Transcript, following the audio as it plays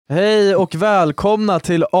Hej och välkomna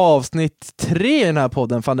till avsnitt 3 i den här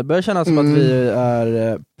podden. Fan, det börjar kännas som att vi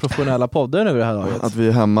är professionella poddar över det här laget. Att vi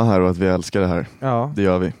är hemma här och att vi älskar det här. Ja. Det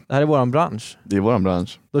gör vi. Det här är våran bransch. Det är våran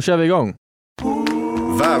bransch. Då kör vi igång.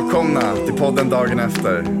 Välkomna till podden dagen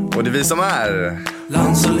efter. Och det är vi som är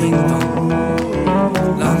Lance och Linton.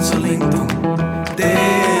 Lance och Linton. Det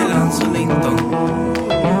är Lance och Linton.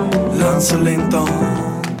 Lance och Linton.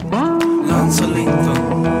 Lance och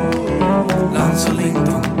Linton. Lance och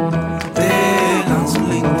Linton. Det är Lance och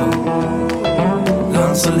Linton.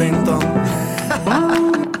 Lance och Linton.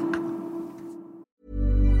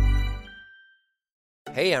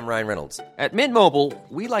 Hey, I'm Ryan Reynolds. At Mint Mobile,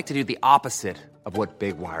 we like to do the opposite of what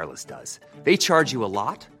Big Wireless does. They charge you a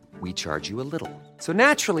lot, we charge you a little. So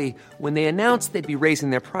naturally, when they announced they'd be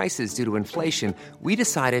raising their prices due to inflation, we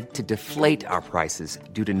decided to deflate our prices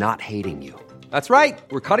due to not hating you. That's right.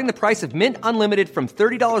 We're cutting the price of Mint Unlimited from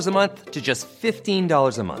 $30 a month to just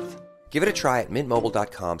 $15 a month. Give it a try at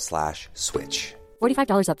mintmobile.com/switch.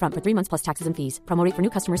 $45 up front for 3 months plus taxes and fees. Promo rate for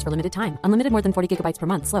new customers for limited time. Unlimited more than 40 gigabytes per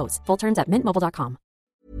month. Slows full terms at mintmobile.com.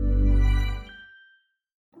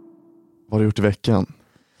 Vad har du gjort i veckan?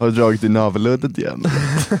 Har du dragit i naveluddet igen?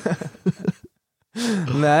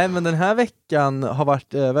 Nej, men den här veckan har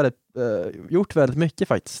varit gjort väldigt mycket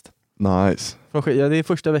faktiskt. Nice. Det är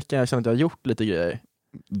första veckan jag känner att jag har gjort lite grejer.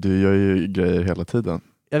 Du gör ju grejer hela tiden.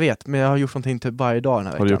 Jag vet, men jag har gjort någonting typ varje dag den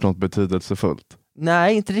här veckan. Har du gjort något betydelsefullt?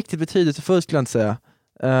 Nej, inte riktigt betydelsefullt skulle jag inte säga.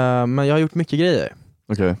 Men jag har gjort mycket grejer.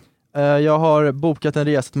 Okej. Jag har bokat en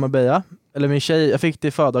resa till Marbella. Eller min tjej, jag fick det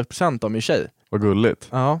i födelsedagspresent av min tjej. Vad gulligt.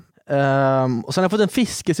 Ja. Och sen har jag fått en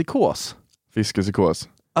fiskepsykos. Fiskepsykos.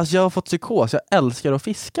 Alltså jag har fått psykos, jag älskar att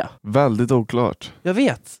fiska. Väldigt oklart. Jag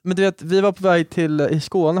vet, men du vet, vi var på väg i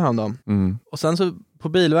Skåne häromdagen. Och sen så på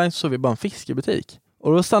bilvägen så såg vi bara en fiskebutik.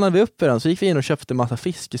 Och då stannade vi upp i den, så gick vi in och köpte massa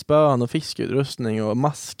fiskespön och fiskeutrustning och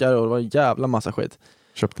maskar och det var en jävla massa skit.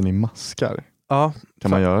 Köpte ni maskar? Ja.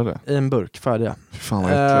 Kan man göra det? I en burk, färdiga. Fan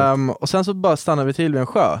vad äckligt. Och sen så bara stannade vi till vid en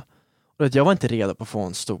sjö. Och vet, jag var inte redo på att få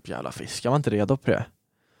en stor jävla fisk, jag var inte redo på det.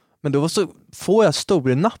 Men då får jag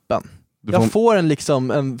stor i nappen. Jag får en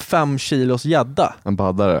 5 kilos gädda. En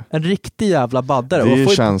baddare. En riktig jävla baddare. Det är ju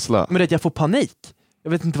känsla. Men jag får panik.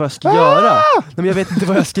 Jag vet inte vad jag ska göra. Nej, men jag vet inte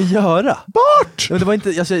vad jag ska göra. Bort! Men det var inte,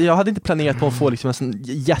 alltså, jag hade inte planerat på att få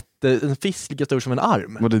en fisk lika stor som en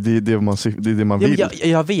arm. Men det är det man vill.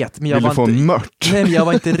 Jag vet, men jag vill var du få inte, mört? Nej, men jag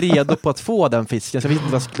var inte redo på att få den fisken. Så jag visste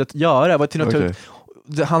inte vad jag skulle göra. Jag var till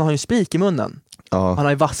han har ju en spik i munnen. Ja. Han har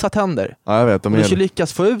ju vassa tänder. Ja, jag vet. Du skulle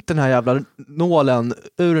lyckas få ut den här jävla nålen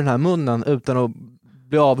ur den här munnen utan att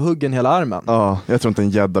bli avhuggen hela armen. Ja, jag tror inte en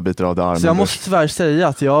gädda biter av det armen. Så jag måste tyvärr säga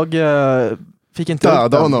att jag fick inte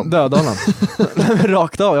döda honom.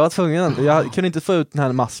 Rakt av, jag var tvungen. Jag kunde inte få ut den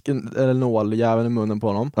här masken eller nåljäveln i munnen på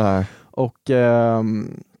honom. Nej. Och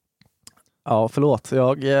ja, förlåt.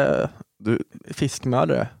 Du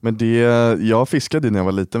fiskmördare. Men jag fiskade när jag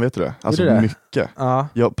var liten, vet du det? Alltså det? mycket. Ja.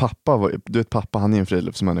 Du vet pappa, han är en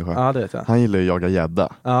friluftsmänniska. Ja, det vet jag. Han gillar att jaga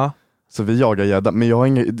gädda. Ja. Så vi jagar gädda. Men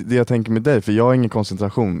det jag tänker med dig, för jag har ingen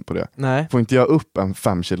koncentration på det. Nej. Får inte jag upp en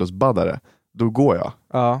 5 kilos baddare, då går jag.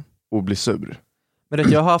 Ja. Och blir sur.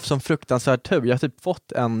 Men jag har haft sån fruktansvärd tur. Jag har typ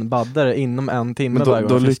fått en baddare inom 1 timme. Men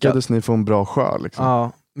då lyckades ni få en bra sjö liksom.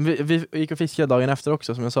 Ja. Vi gick och fiskade dagen efter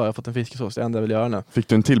också, som jag sa. Jag har fått en fiskesås, det enda jag vill göra nu. Fick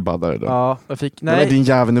du en till baddare då? Ja, jag fick. Nej. Men din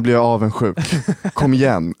jävel, nu blir jag avundsjuk. Kom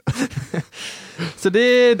igen. Så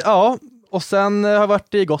ja. Och sen har jag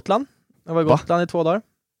varit i Gotland. Jag var i Gotland i 2 dagar.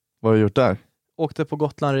 Vad har du gjort där? Åkte på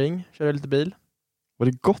Gotland Ring, körde lite bil. Var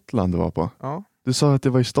det Gotland du var på? Ja. Du sa att det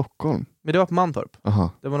var i Stockholm. Men det var på Mantorp. Aha.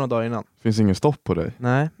 Det var några dagar innan. Finns ingen stopp på dig?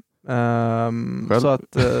 Nej. Så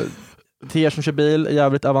att till er som kör bil,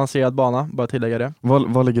 jävligt avancerad bana, bara tillägga det.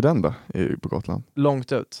 Var ligger den då på Gotland?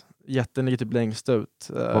 Långt ut. Jätten ligger typ längst ut.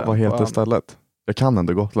 Vad heter stället? Jag kan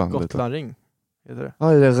ändå Gotland. Gotland Ring heter det.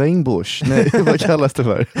 Ja, det är Ringbush. Nej, vad kallas det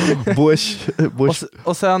för? Bush.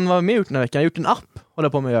 Och sen vad har jag gjort den här veckan? Jag har gjort en app, håller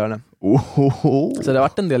på med att göra nu. Så det har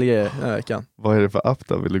varit en del grejer den här veckan. Vad är det för app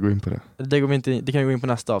då? Vill du gå in på det? Det kan vi gå in på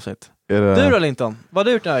nästa avsnitt. Det... Du då Linton, vad har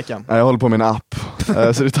du gjort den här veckan? Jag håller på med en app,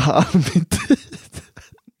 så det tar all min tid.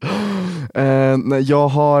 Jag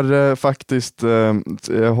har faktiskt jag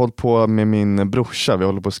har hållit på med min brorsa. Vi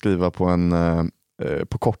håller på att skriva på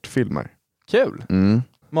på kortfilmer. Kul!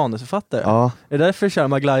 Manusförfattare. Ja. Är det därför du kör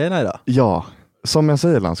Maglajerna idag? Ja, som jag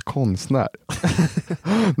säger, Lans konstnär.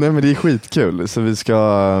 Nej, men det är skitkul. Så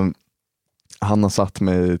han har satt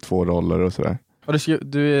mig i 2 roller och sådär. Och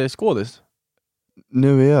du är skådis?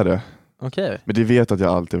 Nu är det. Okej. Men det vet att jag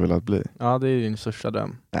alltid velat bli. Ja, det är ju din största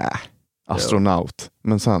dröm. Nej, astronaut.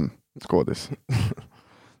 Men sen skådis.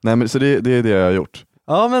 Nej, men så det är det jag har gjort.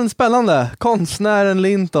 Ja men spännande, konstnären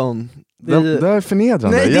Linton. Det är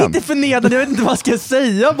förnedrande. Nej igen. det är inte förnedrande, jag vet inte vad jag ska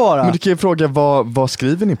säga bara. Men du kan ju fråga, vad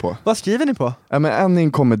skriver ni på? Vad skriver ni på? Ja, men en är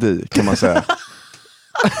en komedi kan man säga.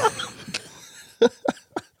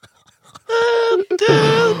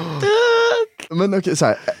 Men okej, så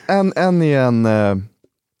här, en är en...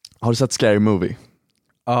 har du sett Scary Movie?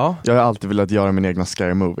 Ja. Jag har alltid velat göra min egna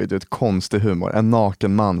Scary Movie. Det är ett konstig humor. En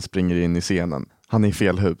naken man springer in i scenen. Han är i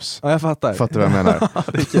fel hus. Ja, jag fattar. Fattar du vad jag menar?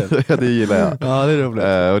 Det är kul. Ja, det gillar jag. Ja, det är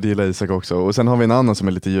roligt. Och det gillar Isak också. Och sen har vi en annan som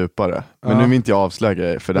är lite djupare. Men nu vill inte jag avslöja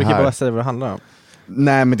grejer för det Du här. kan bara säga vad det handlar om.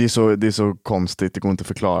 Nej, men det är så konstigt. Det går inte att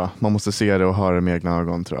förklara. Man måste se det och höra det med egna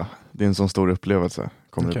ögon, tror jag. Det är en sån stor upplevelse.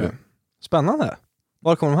 Kommer det bli. Spännande.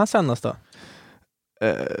 Var kommer de här sändas då?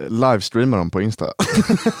 Livestreamar dem på Insta.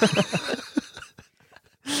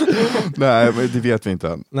 Nej, men det vet vi inte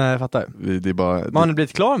än. Nej, jag fattar. Det är bara, Men har ni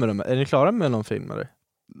blivit klara med dem? Är ni klara med någon film eller?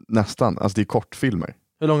 nästan, alltså det är kortfilmer.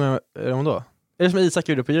 Hur långa är de då? Är det som Isak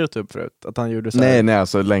gjorde på YouTube förut? Att han gjorde så här? Nej,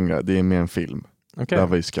 alltså längre. Det är mer en film. Okej. Det här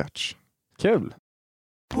var ju sketch. Kul.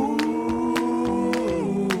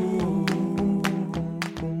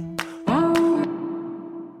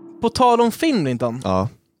 På tal om film, Linton. Ja,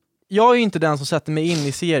 Jag är ju inte den som sätter mig in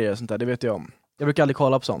i serier och sånt där, det vet jag om. Jag brukar aldrig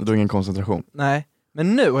kolla på sånt. du har ingen koncentration. Nej,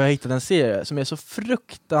 men nu har jag hittat en serie som är så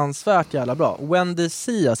fruktansvärt jävla bra. When the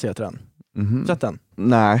Seas heter den. Mhm. Sett den?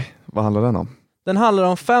 Nej, vad handlar den om? Den handlar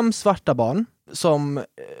om 5 svarta barn som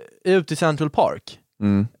är ute i Central Park.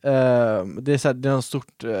 Mm. Det är så här, det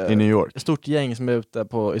är en I New York. stort gäng som är ute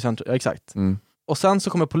på i Central, ja, exakt. Mm. Och sen så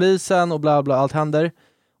kommer polisen och bla bla, allt händer.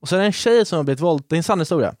 Och så är det en tjej som har blivit våldtagen, det är en sann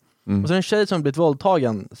historia. Mm. Och så är det en tjej som har blivit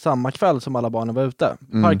våldtagen samma kväll som alla barnen var ute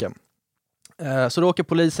i parken. Så då åker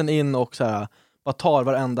polisen in och så här, bara tar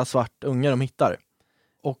varenda svart unge de hittar.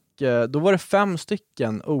 Och då var det 5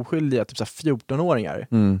 stycken oskyldiga, typ så här 14-åringar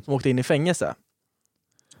som åkte in i fängelse.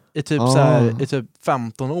 I typ, så här, i typ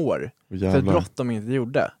 15 år. För ett brott de inte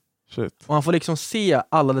gjorde. Shit. Och man får liksom se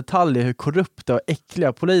alla detaljer, hur korrupta och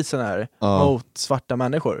äckliga polisen är mot svarta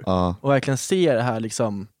människor. Och verkligen se det här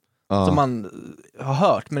liksom som man har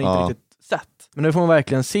hört men inte riktigt sett. Men nu får man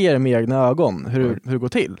verkligen se det med egna ögon, hur det går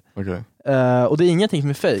till. Okay. Och det är ingenting som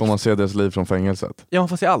är fake. Får man se deras liv från fängelset? Ja, man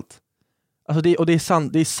får se allt. Alltså det är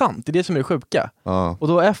sant, det är det som är det sjuka. Och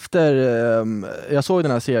då efter jag såg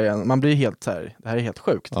den här serien, man blir helt så här, det här är helt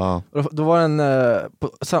sjukt. Och då var en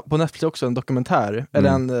på Netflix också en dokumentär eller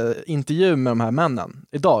en intervju med de här männen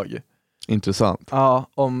idag. Intressant. Ja,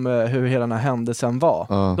 om hur hela den här händelsen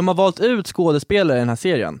var. De har valt ut skådespelare i den här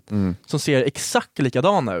serien som ser exakt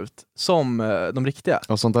likadana ut som de riktiga.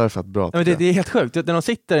 Och sånt där är fett bra. Ja, men det är helt sjukt. När de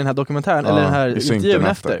sitter i den här dokumentären eller den här intervjun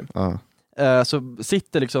efter. Så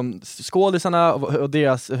sitter liksom skådisarna och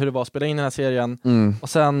deras, hur det var att spela in den här serien och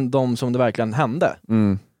sen de som det verkligen hände.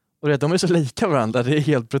 Och de är så lika varandra, det är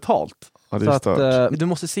helt brutalt. Ja, det är så att, du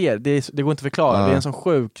måste se det går inte att förklara. Det är en sån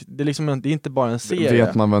sjuk, det är liksom det är inte bara en serie.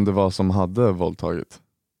 Vet man vem det var som hade våldtagit?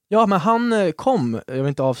 Ja, men han kom, jag vill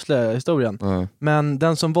inte avslöja historien, men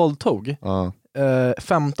den som våldtog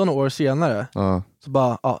 15 år senare så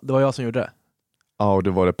bara, det var jag som gjorde det. Ja, och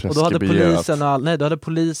det var det preskriberat. Och då hade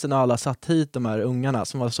polisen och alla satt hit de här ungarna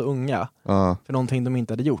som var så unga för någonting de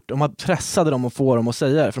inte hade gjort. De pressade dem och få dem att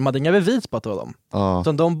säga det, för de hade inga bevis på att det var dem.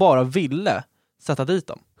 Så de bara ville sätta dit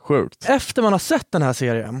dem. Sjukt. Efter man har sett den här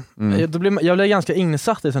serien, jag blev ganska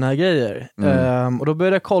insatt i såna här grejer. Och då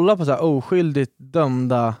började jag kolla på så här oskyldigt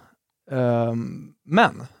dömda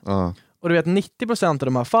män. Och du vet, 90% av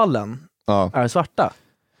de här fallen är svarta.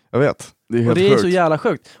 Jag vet. Det är helt och det är sjukt. så jävla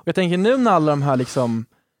sjukt. Och jag tänker nu när alla de här liksom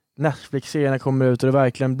Netflix-serierna kommer ut och det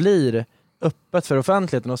verkligen blir öppet för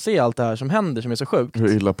offentligheten och se allt det här som händer som är så sjukt.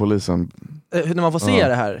 Hur illa polisen... När man får se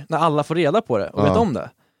det här, när alla får reda på det och vet om det.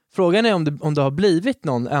 Frågan är om det har blivit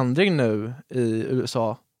någon ändring nu i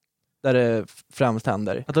USA där det främst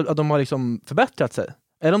händer. Att de har liksom förbättrat sig.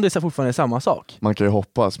 Eller om det är fortfarande samma sak. Man kan ju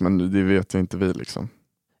hoppas, men det vet ju inte vi liksom.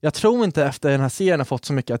 Jag tror inte efter den här serien har fått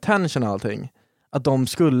så mycket attention och allting att de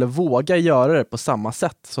skulle våga göra det på samma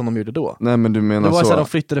sätt som de gjorde då. Nej, men du menar det var så att de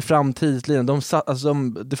flyttade fram tidslinjen.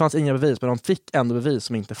 Det fanns inga bevis, men de fick ändå bevis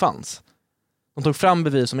som inte fanns. De tog fram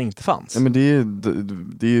bevis som inte fanns. Ja, men det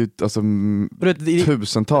är ju alltså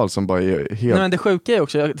tusentals som bara är helt... Nej, men det sjuka är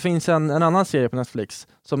också, det finns en annan serie på Netflix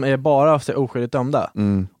som är bara så oskyldigt dömda.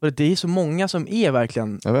 Och det är så många som är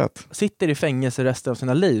verkligen... Jag vet. Sitter i fängelse resten av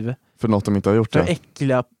sina liv. För något de inte har gjort. För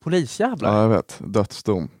äckliga polisjävlar. Ja, jag vet.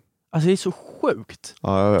 Dödsdom. Alltså det är så sjukt.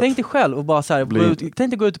 Ja, jag vet. Tänk dig själv och bara så här,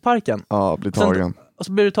 tänk dig gå ut i parken. Ja, bli tagen. Och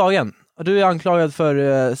så blir du tagen. Och du är anklagad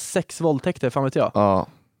för 6 våldtäkter, fan vet jag. Ja.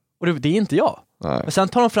 Och det är inte jag. Nej. Men sen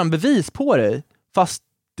tar de fram bevis på dig, fast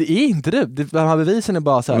Det är inte det. De här bevisen är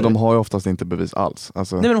bara så här. Men de har ju oftast inte bevis alls.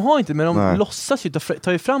 Alltså... Nej, men de har inte, men de låtsas ju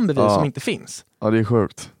ta fram bevis som inte finns. Ja, det är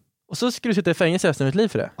sjukt. Och så ska du sitta i fängelse resten av ditt liv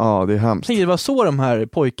för det. Ja, det är hemskt. Det var så de här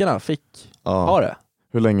pojkarna fick ha det.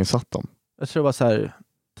 Hur länge satt de? Jag tror det var så här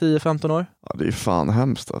 10-15 år. Ja, det är fan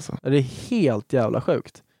hemskt alltså. Det är helt jävla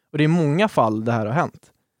sjukt. Och det är många fall det här har hänt.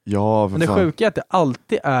 Ja, men det sjuka är att det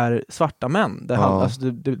alltid är svarta män. Alltså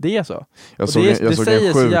det är så. Jag såg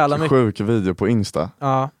en sjuk video på Insta.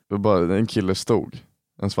 Ja. Det var bara, en kille stod,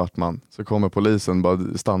 en svart man. Så kommer polisen, bara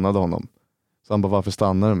stannade honom. Så han bara, varför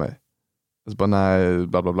stannar du mig? Så bara, nej,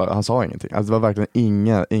 bla bla bla. Han sa ingenting. Alltså det var verkligen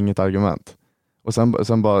inget argument. Och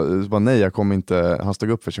sen bara, nej, jag kommer inte. Han stod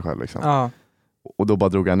upp för sig själv liksom. Ja. Och då bara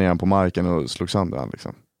drog han ner han på marken och slog sönder han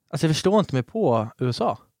liksom. Alltså jag förstår inte mig på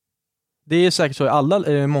USA. Det är säkert så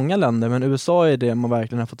i många länder, men USA är det man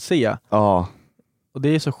verkligen har fått se. Ja. Och det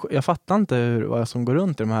är så, jag fattar inte vad som går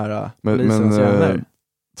runt i de här polisens hjärnor.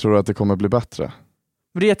 Tror du att det kommer bli bättre?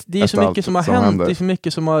 Det är så mycket som har hänt, det är så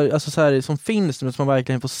mycket som har, alltså så här, som finns, men som man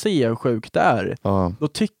verkligen får se hur sjukt det är. Ja. Då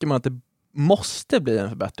tycker man att det måste bli en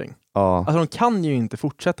förbättring. Ja. Alltså de kan ju inte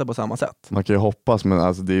fortsätta på samma sätt. Man kan ju hoppas, men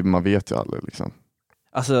alltså man vet ju aldrig liksom.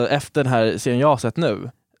 Alltså efter den här serien jag har sett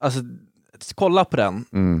nu, alltså kolla på den.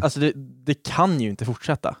 Alltså det kan ju inte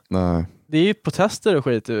fortsätta. Nej. Det är ju protester och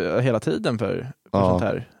skit hela tiden för sånt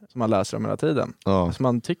här som man läser om hela tiden. Ja. Alltså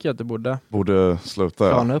man tycker att det borde sluta.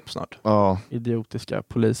 Klarna upp snart. Ja. Idiotiska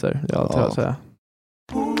poliser, det är allt jag säger.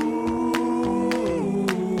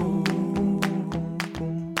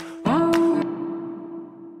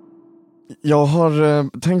 Jag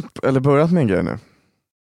har börjat med en grej nu.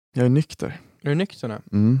 Jag är nykter. Är du nykter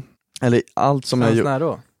nu? Eller allt som jag när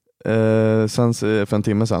då? Sen för en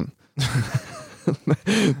timme sedan.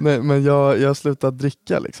 Nej, men jag har slutat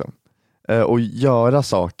dricka liksom. Och göra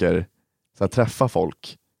saker, så här, träffa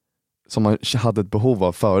folk som man hade ett behov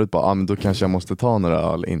av förut. Bara, men då kanske jag måste ta några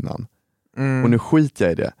öl innan. Och nu skiter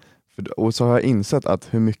jag i det. Och så har jag insett att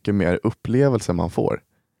hur mycket mer upplevelse man får.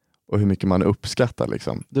 Och hur mycket man uppskattar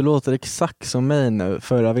liksom. Du låter exakt som mig nu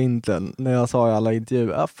förra vintern. När jag sa i alla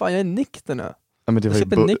intervjuer, fan jag är nykter nu. Ja, men det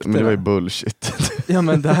var ju bullshit. Ja,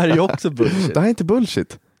 men det här är ju också bullshit. Det här är inte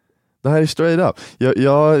bullshit. Det här är straight up.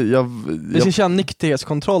 Vi ska köra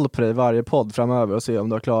nykterhetskontroll på dig varje podd framöver och se om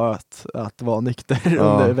du har klarat att vara nykter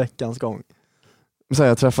under veckans gång. Så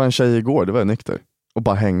jag träffade en tjej igår, det var jag nykter. Och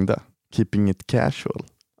bara hängde. Keeping it casual.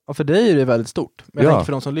 Ja, för dig är det väldigt stort. Men jag tänker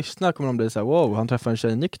för de som lyssnar kommer de bli så här: wow, han träffar en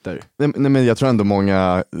tjej nykter. Nej, men jag tror ändå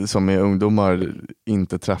många som är ungdomar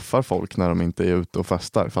inte träffar folk när de inte är ute och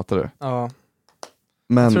festar, fattar du? Ja.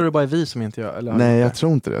 Men, jag tror det bara är vi som inte gör eller? Nej, jag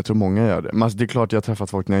tror inte det. Jag tror många gör det. Men alltså, det är klart jag har träffat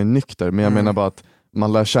folk när jag är nykter. Men jag menar bara att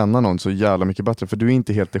man lär känna någon så jävla mycket bättre. För du är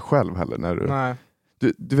inte helt dig själv heller. När Nej.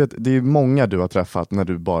 Du vet, det är många du har träffat när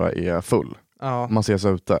du bara är full. Ja. Man ses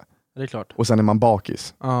ute. Det är klart. Och sen är man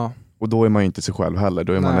bakis. Ja. Och då är man ju inte sig själv heller.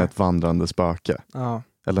 Då är man ett vandrande spöke. Ja.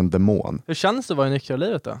 Eller en demon. Hur känns det att vara i nyktra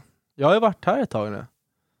livet då? Jag har ju varit här ett tag nu.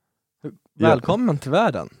 Välkommen till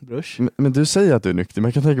världen, brors. Men du säger att du är nykter, men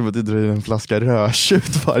jag kan tänka mig att du drar en flaska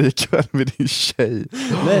rödtjut varje kväll med din tjej.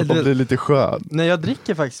 Nej, och blir lite skön. Nej, jag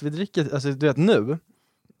dricker faktiskt. Vi dricker, alltså du vet nu,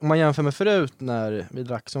 om man jämför med förut när vi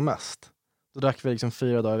drack som mest, då drack vi liksom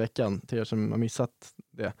 4 dagar i veckan, till er som har missat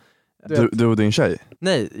det. Du och din tjej?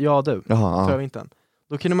 Nej, jag och du. Jaha, förra vintern.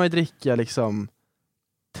 Då kunde man ju dricka liksom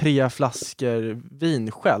 3 flaskor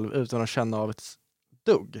vin själv utan att känna av ett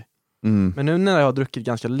dugg. Men nu när jag har druckit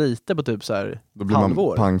ganska lite på typ så här då blir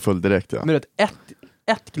halvår, man pangfull direkt. Ja. Men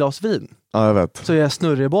ett glas vin. Ja, jag vet. Så jag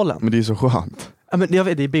snurrar i bollen. Men det är så skönt. Ja, men jag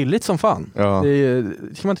vet, det är billigt som fan. Ja. Det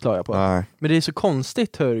ska man inte klaga på. Nej. Men det är så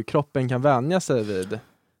konstigt hur kroppen kan vänja sig vid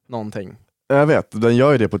någonting. Jag vet, den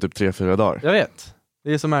gör ju det på typ 3-4 dagar. Jag vet,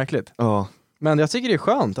 det är så märkligt. Ja. Men jag tycker det är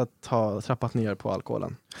skönt att ha trappat ner på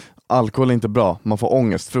alkoholen. Alkohol är inte bra, man får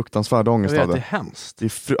ångest, fruktansvärd ångest av det. Det är hemskt.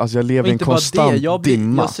 Alltså jag lever i en konstant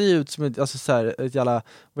dimma. Jag ser ut som ett jävla,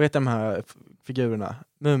 vad heter de här figurerna?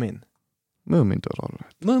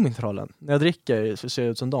 Mumintrollen. När jag dricker så ser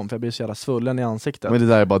jag ut som dem, för jag blir så jävla svullen i ansiktet. Men det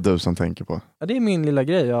där är bara du som tänker på. Ja, det är min lilla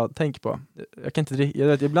grej jag tänker på. Jag kan inte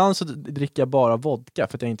dricka, ibland så dricker jag bara vodka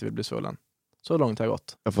för att jag inte vill bli svullen. Så långt har jag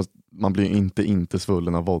gått. Ja, fast man blir inte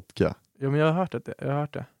svullen av vodka. Ja, men jag har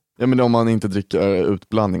hört det. Ja, men om man inte dricker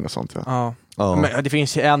utblandning och sånt. Ja. Men det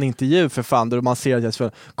finns ju en intervju för fan där man ser att jag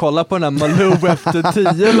svullen. Kolla på den här Malou efter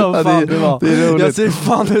 10 eller vad fan det var. Det är roligt. Jag ser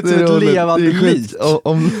fan ut som ett levande lik.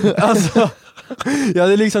 Alltså, jag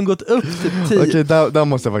hade liksom gått upp till 10. Okej, där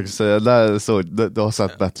måste jag faktiskt säga, du har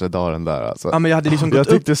sett bättre dagar än där alltså. Ja, men jag hade liksom gått upp.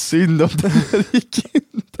 Jag tyckte synd om det gick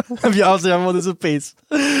inte. Alltså jag mådde så piss.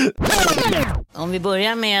 Om vi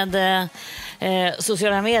börjar med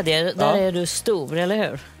Sociala medier, där är du stor, eller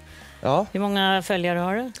hur? Ja. Hur många följare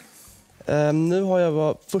har du? Nu har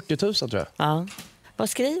jag 40 000 tror jag. Ja. Vad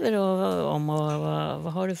skriver du om och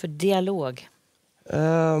vad har du för dialog?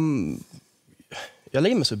 Jag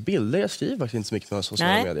lägger mig så bilder, jag skriver faktiskt inte så mycket på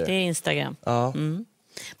sociala medier. Nej, det är Instagram. Ja. Mm.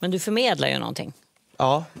 Men du förmedlar ju någonting.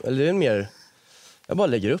 Ja, eller det är mer... Jag bara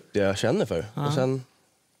lägger upp det jag känner för. Och sen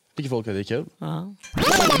tycker folk att det är kul. Ja.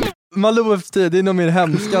 Malou efter det är nog min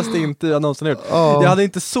hemskaste intervju jag någonsin gjort. Jag hade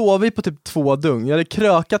inte sovit på typ 2 dygn. Jag hade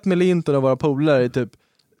krökat med Linton och våra polare i typ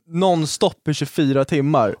non-stop i 24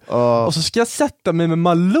 timmar. Och så ska jag sätta mig med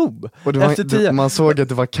Malou efter 10. Man såg att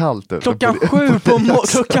det var kallt ute. Klockan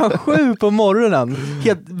 7 på morgonen.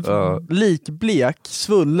 Helt likblek,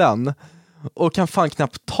 svullen. Och kan fan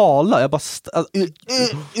knappt tala. Jag bara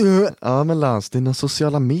Ja, men Lans, dina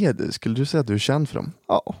sociala medier, skulle du säga att du är känd för dem?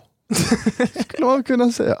 Ja. Skulle man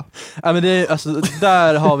kunna säga. Ja, men det är, alltså,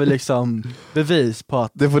 där har vi liksom bevis på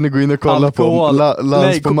att det får ni gå in och kolla alkohol, på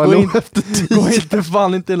Lans på Malou efter 10. Gå inte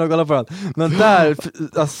fan inte in och kolla på den. Men där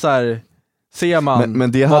alltså, så här, ser man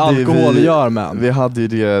men det vad hade alkohol gör med en. Vi hade ju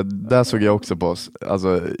det, där såg jag också på oss,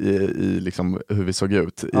 alltså i liksom hur vi såg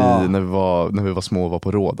ut när vi var små och var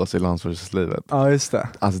på råd, alltså i landsförslivet. Ja, just det.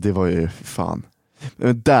 Alltså det var ju fan.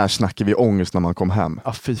 Men där snackar vi ångest när man kom hem.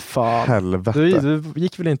 Ja, fy fan. Helvete. Du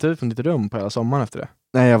gick väl inte ut från ditt rum på hela sommaren efter det?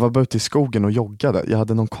 Nej, jag var bara ute i skogen och joggade. Jag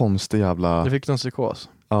hade någon konstig jävla... Du fick någon psykos?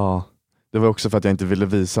 Ja. Det var också för att jag inte ville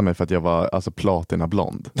visa mig för att jag var alltså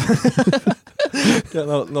platinablond.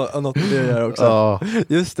 Något det gör också.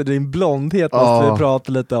 Just det, din blondhet måste vi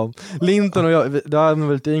prata lite om. Linton och jag, då är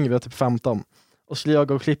väl lite yngre, vi var typ 15. Och skulle jag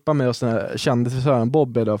gå och klippa mig och sån kändisfrisören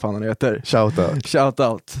Bobby, då fan han heter.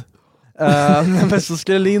 Shoutout. Men så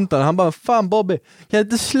skulle Linton, han bara, fan Bobby, kan jag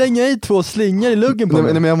inte slänga i 2 slingor i luggen på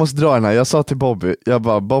mig? Nej, men jag måste dra den här. Jag sa till Bobby,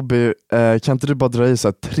 Bobby, kan inte du bara dra i så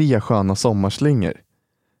här 3 sköna sommarslingor?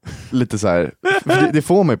 Lite så här, det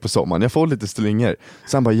får mig på sommaren, jag får lite slingor.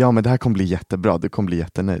 Sen bara, ja men det här kommer bli jättebra, du kommer bli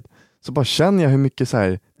jättenöjd. Så bara känner jag hur mycket så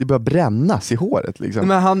här, det börjar brännas i håret liksom.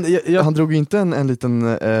 Men han drog ju inte en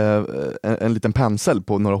liten pensel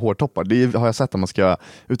på några hårtoppar. Det har jag sett att man ska,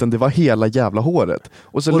 utan det var hela jävla håret.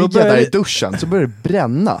 Och så ligger jag där i duschen, så börjar det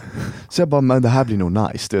bränna. Så jag bara, men det här blir nog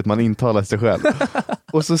nice, du vet, man intalar sig själv.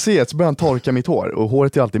 Och så börjar han torka mitt hår. Och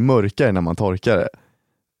håret är alltid mörkare när man torkar det.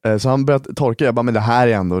 Så han började torka, jag bara, men det här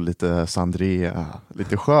är ändå lite Sandrea,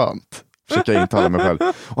 lite skönt. Försöker jag intala mig själv.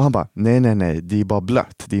 Och han bara, nej, det är bara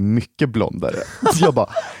blött, det är mycket blondare. Så jag bara,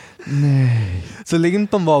 nej. Så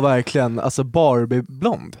Linton var verkligen alltså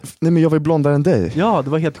Barbie-blond? Nej, men jag var ju blondare än dig. Ja, det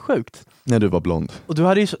var helt sjukt. När du var blond. Och du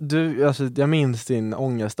hade ju, alltså, jag minns din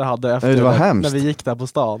ångest du hade efter det var hemskt. När vi gick där på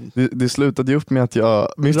stan. Det slutade ju upp med att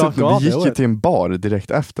vi gick ju till en bar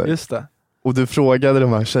direkt efter. Just det. Och du frågade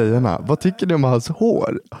de här tjejerna, vad tycker du om hans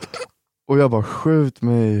hår? Och jag bara, skjut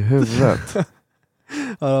mig i huvudet.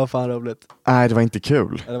 Ja, det var fan roligt. Nej, det var inte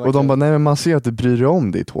kul. Och de bara, nej men man ser att du bryr dig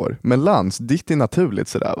om ditt hår. Men Lans, ditt är naturligt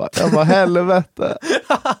sådär va? Jag bara, helvete.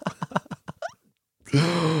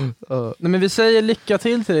 Nej, men vi säger lycka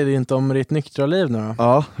till dig inte om ditt nyktra liv nu då.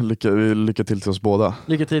 Ja, lycka till oss båda.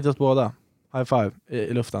 Lycka till oss båda. High five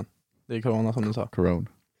i luften. Det är corona som du sa. Corona.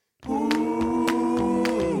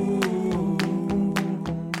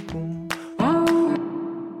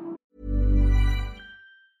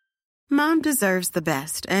 Mom deserves the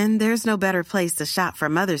best, and there's no better place to shop for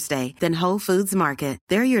Mother's Day than Whole Foods Market.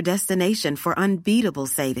 They're your destination for unbeatable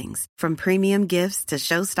savings, from premium gifts to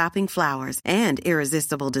show-stopping flowers and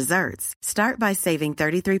irresistible desserts. Start by saving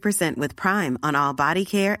 33% with Prime on all body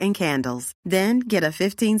care and candles. Then get a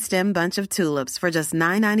 15-stem bunch of tulips for just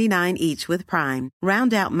 $9.99 each with Prime.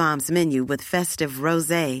 Round out Mom's menu with festive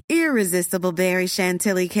rosé, irresistible berry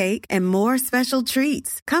chantilly cake, and more special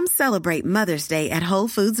treats. Come celebrate Mother's Day at Whole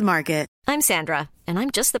Foods Market. I'm Sandra, and I'm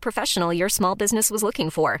just the professional your small business was looking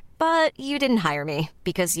for. But you didn't hire me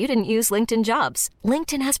because you didn't use LinkedIn Jobs.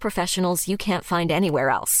 LinkedIn has professionals you can't find anywhere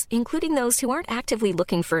else, including those who aren't actively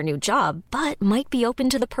looking for a new job, but might be open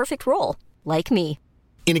to the perfect role, like me.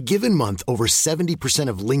 In a given month, over 70%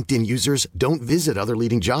 of LinkedIn users don't visit other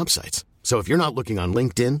leading job sites. So if you're not looking on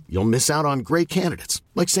LinkedIn, you'll miss out on great candidates,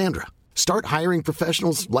 like Sandra. Start hiring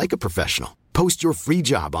professionals like a professional. Post your free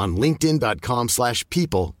job on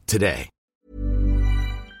linkedin.com/people today.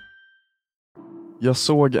 Jag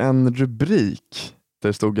såg en rubrik där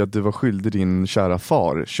det stod att du var skyldig din kära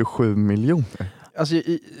far 27 miljoner. Alltså,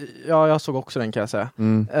 ja, jag såg också den kan jag säga.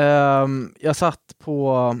 Jag satt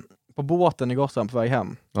på båten i Gotland på väg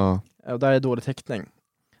hem. Och där är dålig täckning.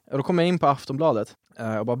 Och då kom jag in på Aftonbladet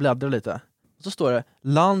och bara bläddrade lite. Och så står det,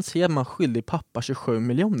 Lans Hedman skyldig pappa 27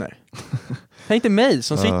 miljoner. Tänk dig mig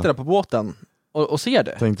som sitter där på båten och ser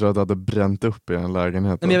det. Tänkte du att du hade bränt upp i en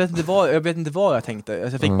lägenhet? Nej, men jag vet inte vad jag tänkte.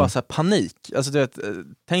 Alltså, jag fick bara så här panik. Alltså, du vet,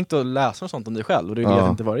 tänkte att läsa något sånt om dig själv och du vet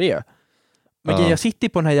inte vad det är. Men jag sitter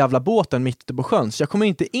på den här jävla båten mitt ute på sjön, så jag kommer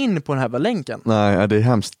inte in på den här jävla länken. Nej, det är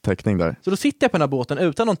hemskt täckning där. Så då sitter jag på den här båten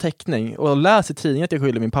utan någon täckning och läser i tidningen att jag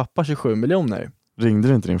skyller min pappa 27 miljoner. Ringde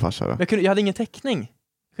du inte din farsa då? Jag hade ingen täckning.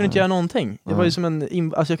 Jag kunde inte göra någonting. Jag var ju som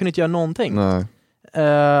jag kunde inte göra någonting. Nej.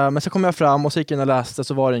 Men så kom jag fram och så gick jag in och läste,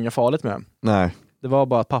 så var det inget farligt med. Nej. Det var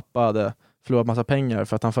bara att pappa hade förlorat massa pengar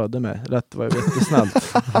för att han födde mig. Rätt var ju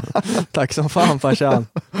jättesnällt. Tack som fan, farsan.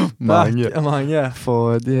 Mange.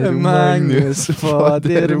 Fader Magnus.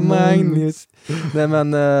 Nej,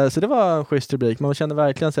 men så det var en schysst rubrik. Man kände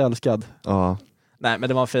verkligen sig älskad. Ja. Nej, men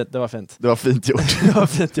det var fint. Det var fint gjort. Det var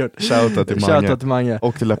fint gjort. Shoutout till Mange.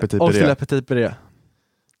 Och till L'Appetit Puré.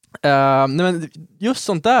 Nej, men just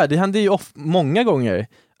sånt där, det händer ju många gånger.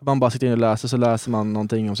 Man bara sitter in och läser, så läser man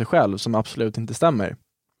någonting om sig själv som absolut inte stämmer.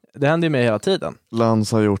 Det händer ju mig hela tiden.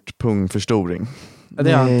 Lans har gjort pungförstoring.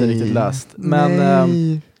 Det har jag inte riktigt läst. Men det är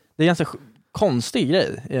en ganska konstig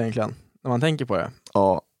grej egentligen, när man tänker på det.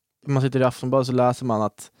 Ja. Man sitter i Aftonbladet så läser man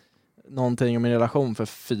att någonting om en relation för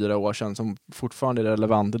 4 år sedan som fortfarande är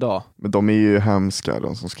relevant idag. Men de är ju hemska,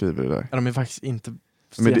 de som skriver det där. Ja, de är faktiskt inte...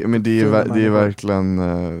 Men det är verkligen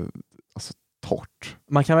alltså, torrt.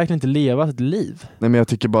 Man kan verkligen inte leva ett liv. Nej, men jag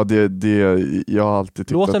tycker bara jag har alltid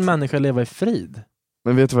tyckt låt en människa leva i frid.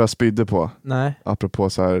 Men vet du vad jag spydde på? Nej. Apropå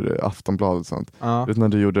så här Aftonbladet och sånt. Ja. Vet du när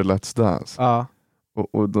du gjorde Let's Dance? Ja.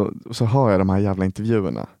 Och så hör jag de här jävla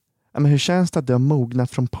intervjuerna. Men hur känns det att du har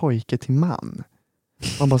mognat från pojke till man?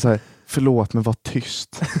 Man bara säger, förlåt men var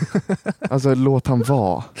tyst. Alltså låt han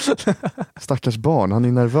vara. Stackars barn, han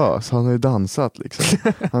är nervös. Han har ju dansat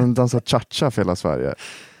liksom. Han har dansat cha-cha för hela Sverige.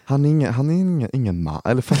 Han är ingen man.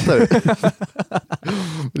 Eller fattar du?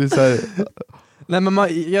 Det är så här... Nej, men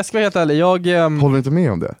jag ska vara helt ärlig. Håller du inte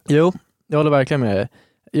med om det? Jo, jag håller verkligen med dig.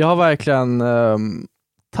 Jag har verkligen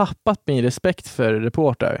tappat min respekt för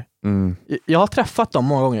reporter. Mm. Jag har träffat dem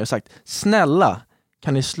många gånger och sagt, snälla,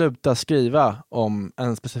 kan ni sluta skriva om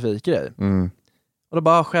en specifik grej? Mm. Och då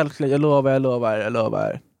bara, självklart, jag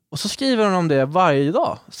lovar. Och så skriver de om det varje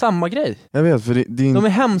dag. Samma grej. Jag vet, för de är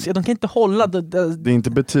hemska, de kan inte hålla det är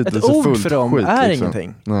inte betydelsefullt. Ett ord för dem skit, är liksom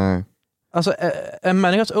ingenting. Nej. Alltså en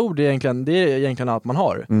människas ord är egentligen allt man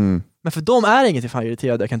har. Mm. Men för dem är inget fan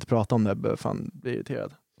irriterad. Jag kan inte prata om det, fan blir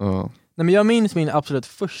irriterad. Nej, men jag minns min absolut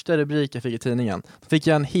första rubrik jag fick i tidningen. Då fick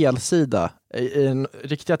jag en hel sida i den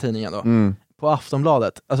riktiga tidningen då. Mm. På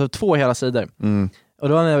Aftonbladet. Alltså 2 hela sidor. Mm. Och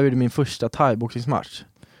då var när jag gjorde min första thai-boxningsmatch.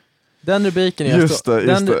 Den rubriken är... Just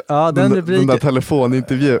det. Ja, den där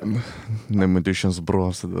telefonintervjun. Nej, men det känns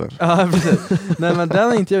bra så där. Ja, precis. Nej, men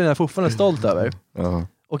den intervjun är jag fortfarande stolt över. Ja.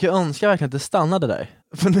 Och jag önskar verkligen att det stannade där.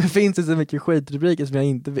 För det finns det så mycket skitrubriker som jag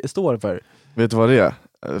inte står för. Vet du vad det är?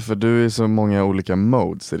 För du är så många olika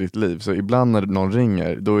modes i ditt liv. Så ibland när någon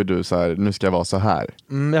ringer, då är du så här, nu ska jag vara så här.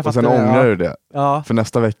 Och sen ångrar du det. Ja. För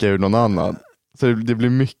nästa vecka är du någon annan. Så det blir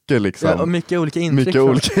mycket liksom. Ja, och mycket olika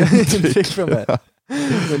intryck från mig.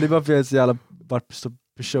 Men det är bara för att jag är så jävla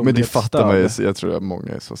personligt. Men det fattar man ju, jag tror att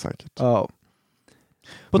många är så säkert. Ja.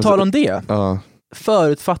 På tal om det. Ja.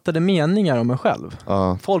 Förutfattade meningar om en själv.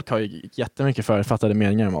 Ja. Folk har ju jättemycket förutfattade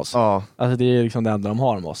meningar om oss. Ja. Alltså det är liksom det enda de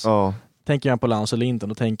har om oss. Ja. Tänker man på Lans och Linton,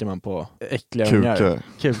 då tänker man på äckliga ungar.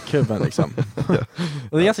 Kuben liksom.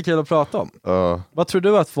 Och det är ganska kul att prata om. Vad tror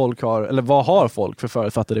du att folk har, eller vad har folk för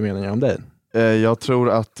förutfattade meningar om dig? Jag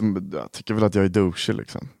tycker väl att jag är douche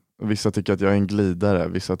liksom. Vissa tycker att jag är en glidare,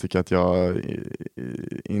 vissa tycker att jag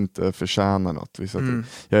inte förtjänar något.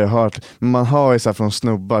 Jag har hört, man hör ju så här från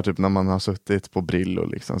snubbar typ när man har suttit på Brillo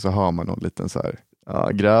liksom, så har man någon liten så här, ja,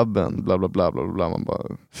 grabben, bla bla bla bla bla, man bara,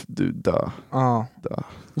 du dö.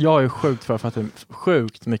 Jag är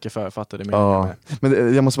sjukt mycket författade meningar.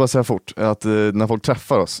 Men jag måste bara säga fort att när folk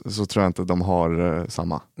träffar oss så tror jag inte de har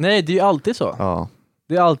samma. Nej, det är ju alltid så. Ja.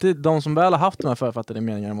 Det är alltid de som väl har haft de här författade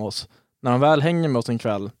meningarna med oss. När de väl hänger med oss en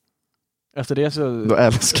kväll, efter det så då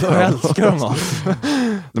älskar de oss.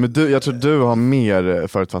 Nej, men jag tror du har mer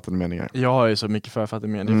förutfattade meningar. Jag har ju så mycket förutfattade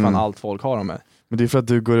meningar, fan allt folk har om mig. Men det är för att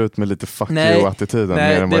du går ut med lite fuck you-attityden.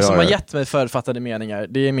 Nej, det som har gett mig förutfattade meningar,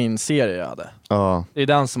 det är min serie jag hade. Det är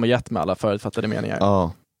den som har gett mig alla förutfattade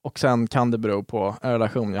meningar. Och sen kan det bero på en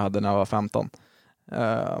relation jag hade när jag var 15.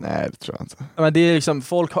 Nej, det tror jag inte. Men det är liksom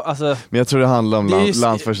folk alltså, men jag tror det handlar om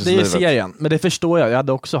landsförslivet. Det är serien, men det förstår jag. Jag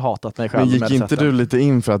hade också hatat mig själv. Men gick inte du lite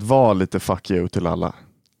in för att vara lite fuck you till alla?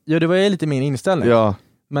 Jo, det var ju lite min inställning. Ja.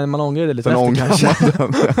 Men man ångrar det lite efter kanske.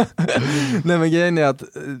 Nej, men grejen är att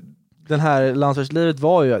den här landsförslivet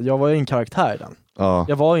var ju, jag var ju en karaktär i den.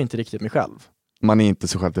 Jag var ju inte riktigt mig själv. Man är inte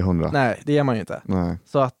så själv till 100. Nej, det är man ju inte. Nej.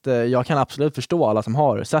 Så att jag kan absolut förstå alla som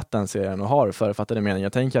har sett den serien och har författade mening.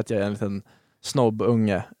 Jag tänker att jag är en liten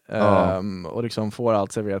snobbunge och liksom får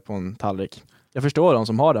allt serverat på en tallrik. Jag förstår de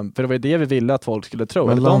som har den, för det var det vi ville att folk skulle tro.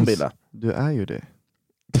 Men eller de ville. Du är ju det.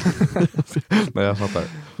 Nej, jag fattar.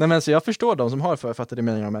 Nej, men så jag förstår de som har författade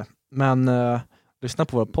meningar med. Men lyssna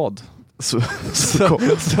på vår podd. Så.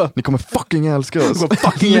 Ni kommer fucking älska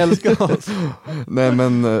oss. Nej,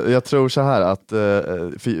 men jag tror så här att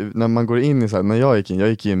när man går in i så här, när jag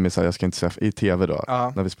gick in med så här, jag ska inte säga i tv då,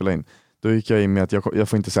 när vi spelade in. Då gick jag in med att jag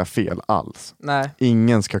får inte säga fel alls. Nej.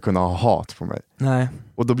 Ingen ska kunna ha hat på mig. Nej.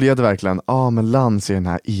 Och då blev det verkligen, men Lantz är den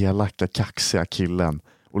här elaka, kaxiga killen.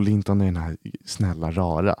 Och Linton är den här snälla,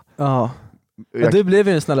 rara. Ja. Du blev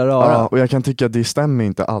ju en snälla rara. Ja, och jag kan tycka att det stämmer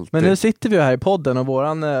inte alltid. Men nu sitter vi här i podden och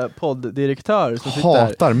våran podddirektör som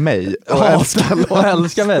hatar mig och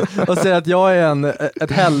älskar mig. Och säger att jag är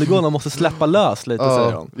ett helgon och måste släppa lös lite,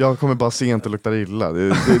 säger hon. Jag kommer bara sent och luktar illa. Det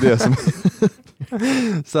är det som...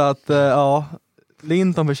 Så att,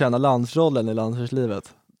 Linton förtjänar landsrollen i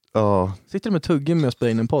landslivet. Ja. Sitter du med tuggummi och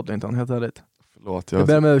spelar in en podd, Linton? Helt ärligt. Förlåt. Jag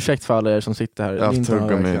ber med ursäkt för alla er som sitter här. Jag har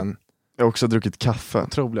tuggummi. Jag har också druckit kaffe.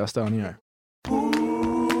 Otroliga störningar.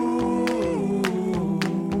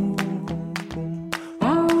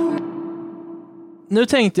 Nu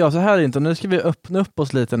tänkte jag så här, Linton. Nu ska vi öppna upp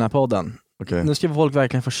oss lite i den här podden. Okay. Nu ska folk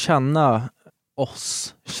verkligen få känna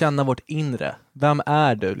oss. Känna vårt inre. Vem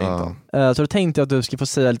är du, Linton? Så då tänkte jag att du ska få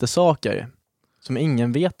säga lite saker som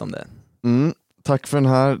ingen vet om dig. Tack för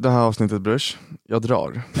det här avsnittet, Brush. Jag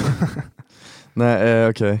drar. Nej,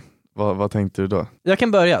 okej. Vad tänkte du då? Jag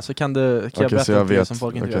kan börja, så kan jag berätta det som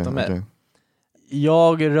folk inte vet om mig. Okay.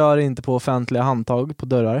 Jag rör inte på offentliga handtag på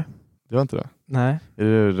dörrar. Du gör inte det? Nej. Är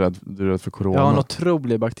du rädd för corona? Jag har en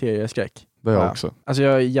otrolig bakterieskräck. Det är jag också. Alltså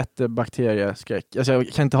jag är jättebakterieskräck. Alltså jag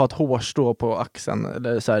kan inte ha ett hårstrå på axeln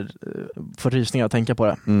eller så här, få rysningar att tänka på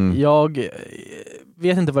det. Jag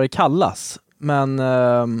vet inte vad det kallas, men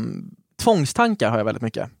tvångstankar har jag väldigt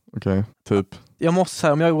mycket. Okej, typ. Jag måste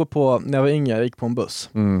säga, om jag går på, när jag var yngre, jag gick på en buss.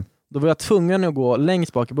 Då var jag tvungen att gå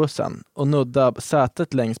längst bak i bussen och nudda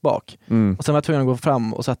sätet längst bak. Och sen var jag tvungen att gå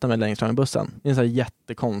fram och sätta mig längst fram i bussen. Det är en sån här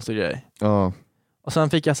jättekonstig grej. Ja. Och sen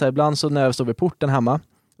fick jag så här, ibland så när jag stod vid porten hemma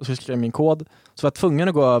och skulle skriva min kod, så var jag tvungen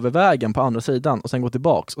att gå över vägen på andra sidan och sen gå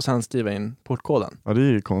tillbaks och sen skriva in portkoden. Ja, det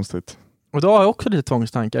är ju konstigt. Och idag har jag också lite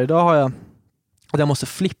tvångstankar. Idag har jag att jag måste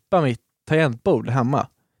flippa mitt tangentbord hemma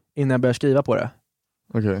innan jag börjar skriva på det.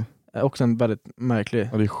 Okej. Också en väldigt märklig...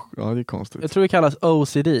 Ja, det är konstigt. Jag tror det kallas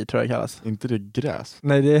OCD, tror jag det kallas. Inte det gräs?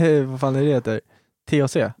 Nej, det är, vad fan är det heter?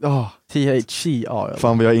 THC? Ja. THCR.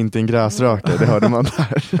 Fan, vi har inte en gräsrökare, det hörde man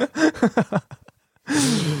där.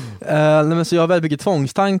 Nej, men så jag har väldigt mycket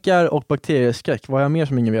tvångstankar och bakterieskräck. Vad har jag mer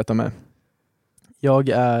som ingen vet om mig? Jag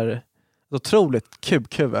är ett otroligt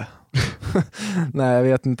kukhuvud. Nej, jag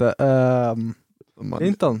vet inte.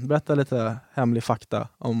 Linton, berätta lite hemlig fakta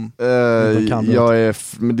om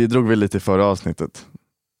men det drog vi lite i förra avsnittet.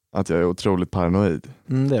 Att jag är otroligt paranoid.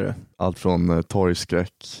 Det är du. Allt från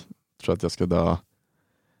torgskräck, tror att jag ska dö.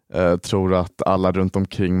 Tror att alla runt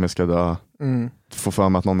omkring mig ska dö. Får för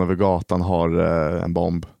mig att någon över gatan har en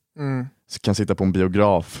bomb. Så kan sitta på en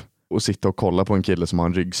biograf och sitta och kolla på en kille som har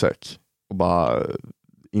en ryggsäck och bara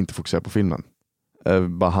inte fokusera på filmen.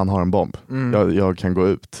 Bara han har en bomb. Jag kan gå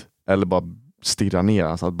ut. Eller bara stirra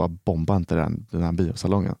ner, så att bara bomba inte den här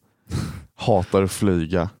biosalongen. Hatar att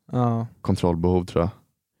flyga. Kontrollbehov, tror jag.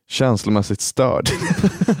 Känslomässigt störd.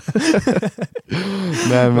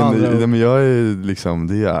 Nej, men jag är liksom,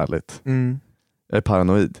 det är ärligt. Jag är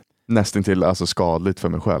paranoid. Nästan till alltså skadligt för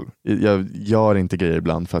mig själv. Jag gör inte grejer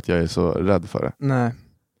ibland för att jag är så rädd för det. Nej.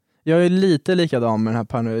 Jag är lite likadan med den här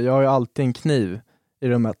paranoid. Jag har ju alltid en kniv i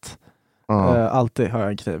rummet. Alltid har jag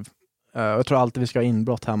en kniv. Jag tror alltid vi ska ha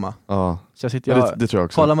inbrott hemma. Så jag sitter, det tror jag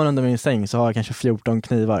också. Kollar man under min säng så har jag kanske 14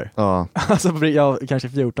 knivar. Alltså jag har kanske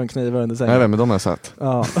 14 knivar under sängen. Nej, men de har jag sett.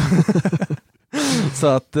 Så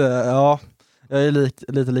att jag är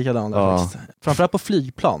lite likadan där faktiskt. Framförallt på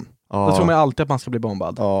flygplan. Då tror man alltid att man ska bli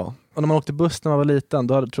bombad. Och när man åkte buss när man var liten,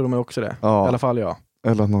 då trodde man också det. I alla fall jag.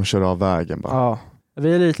 Eller att någon kör av vägen bara.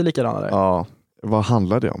 Vi är lite likadana där. Vad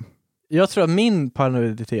handlar det om? Jag tror att min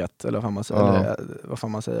paranoiditet, eller vad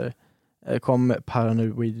fan man säger, kom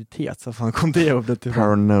paranoiditet, så fan kom det ordet till?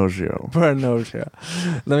 Paranoia. Nej,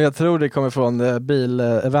 men jag tror det kommer från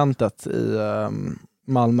bileventet i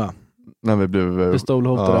Malmö. När vi blev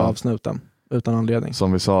pistolhotade av snuten utan anledning.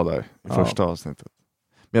 Som vi sa där i första avsnittet.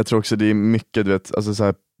 Men jag tror också det är mycket, du vet, alltså så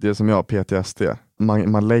här, det som jag PTSD.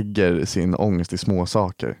 Man lägger sin ångest i små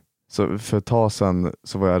saker. Så för ett tag sedan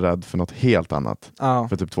så var jag rädd för något helt annat.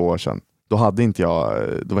 För typ 2 år sedan. Då var inte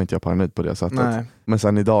jag paranoid på det sättet. Nej. Men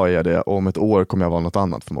sen idag är det, om ett år kommer jag vara något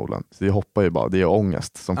annat förmodligen. Så jag hoppar ju bara, det är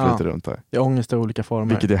ångest som flyter runt där. Det är ångest i olika former.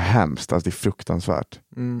 Vilket är hemskt, alltså det är fruktansvärt.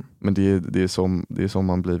 Men det är som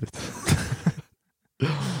man blivit.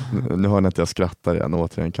 Nu hör ni att jag skrattar igen,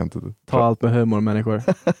 återigen kan inte... Ta allt med humor, människor.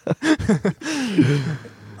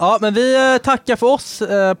 Ja, men vi tackar för oss,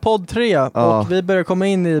 podd 3. Och vi börjar komma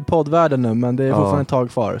in i poddvärlden nu, men det är fortfarande ett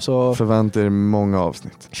tag kvar. Så förvänta er många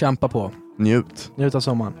avsnitt. Kämpa på. Njut av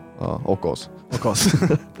sommaren. Ja, och oss.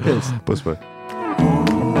 Peace. Puss på er.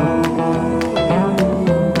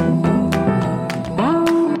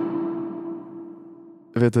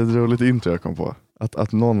 Jag vet ett roligt intro jag kom på.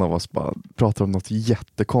 Att någon av oss bara pratar om något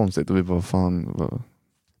jättekonstigt och vi bara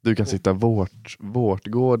du kan sitta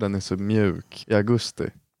vårtgården är så mjuk i augusti.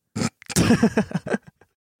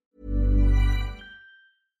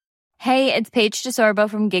 Hey, it's Paige DeSorbo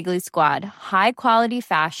from Giggly Squad. High quality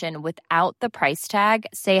fashion without the price tag.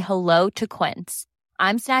 Say hello to Quince.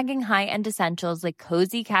 I'm snagging high-end essentials like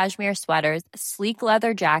cozy cashmere sweaters, sleek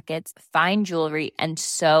leather jackets, fine jewelry, and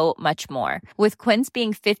so much more. With Quince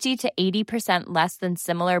being 50 to 80% less than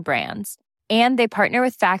similar brands. And they partner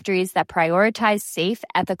with factories that prioritize safe,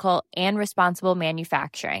 ethical, and responsible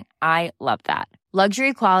manufacturing. I love that.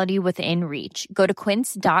 Luxury quality within reach. Go to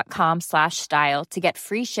quince.com/style to get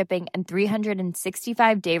free shipping and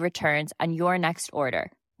 365-day returns on your next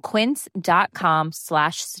order.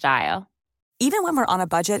 Quince.com/style. Even when we're on a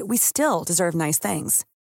budget, we still deserve nice things.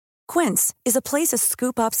 Quince is a place to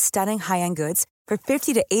scoop up stunning high-end goods for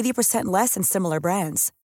 50 to 80% less than similar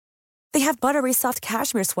brands. They have buttery soft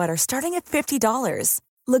cashmere sweaters starting at $50,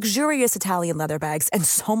 luxurious Italian leather bags, and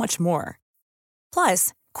so much more.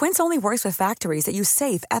 Plus, Quince only works with factories that use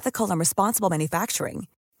safe, ethical, and responsible manufacturing.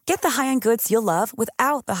 Get the high-end goods you'll love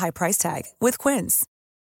without the high price tag with Quince.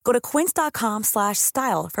 Go to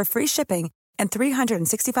quince.com/style for free shipping and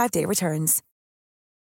 365-day returns.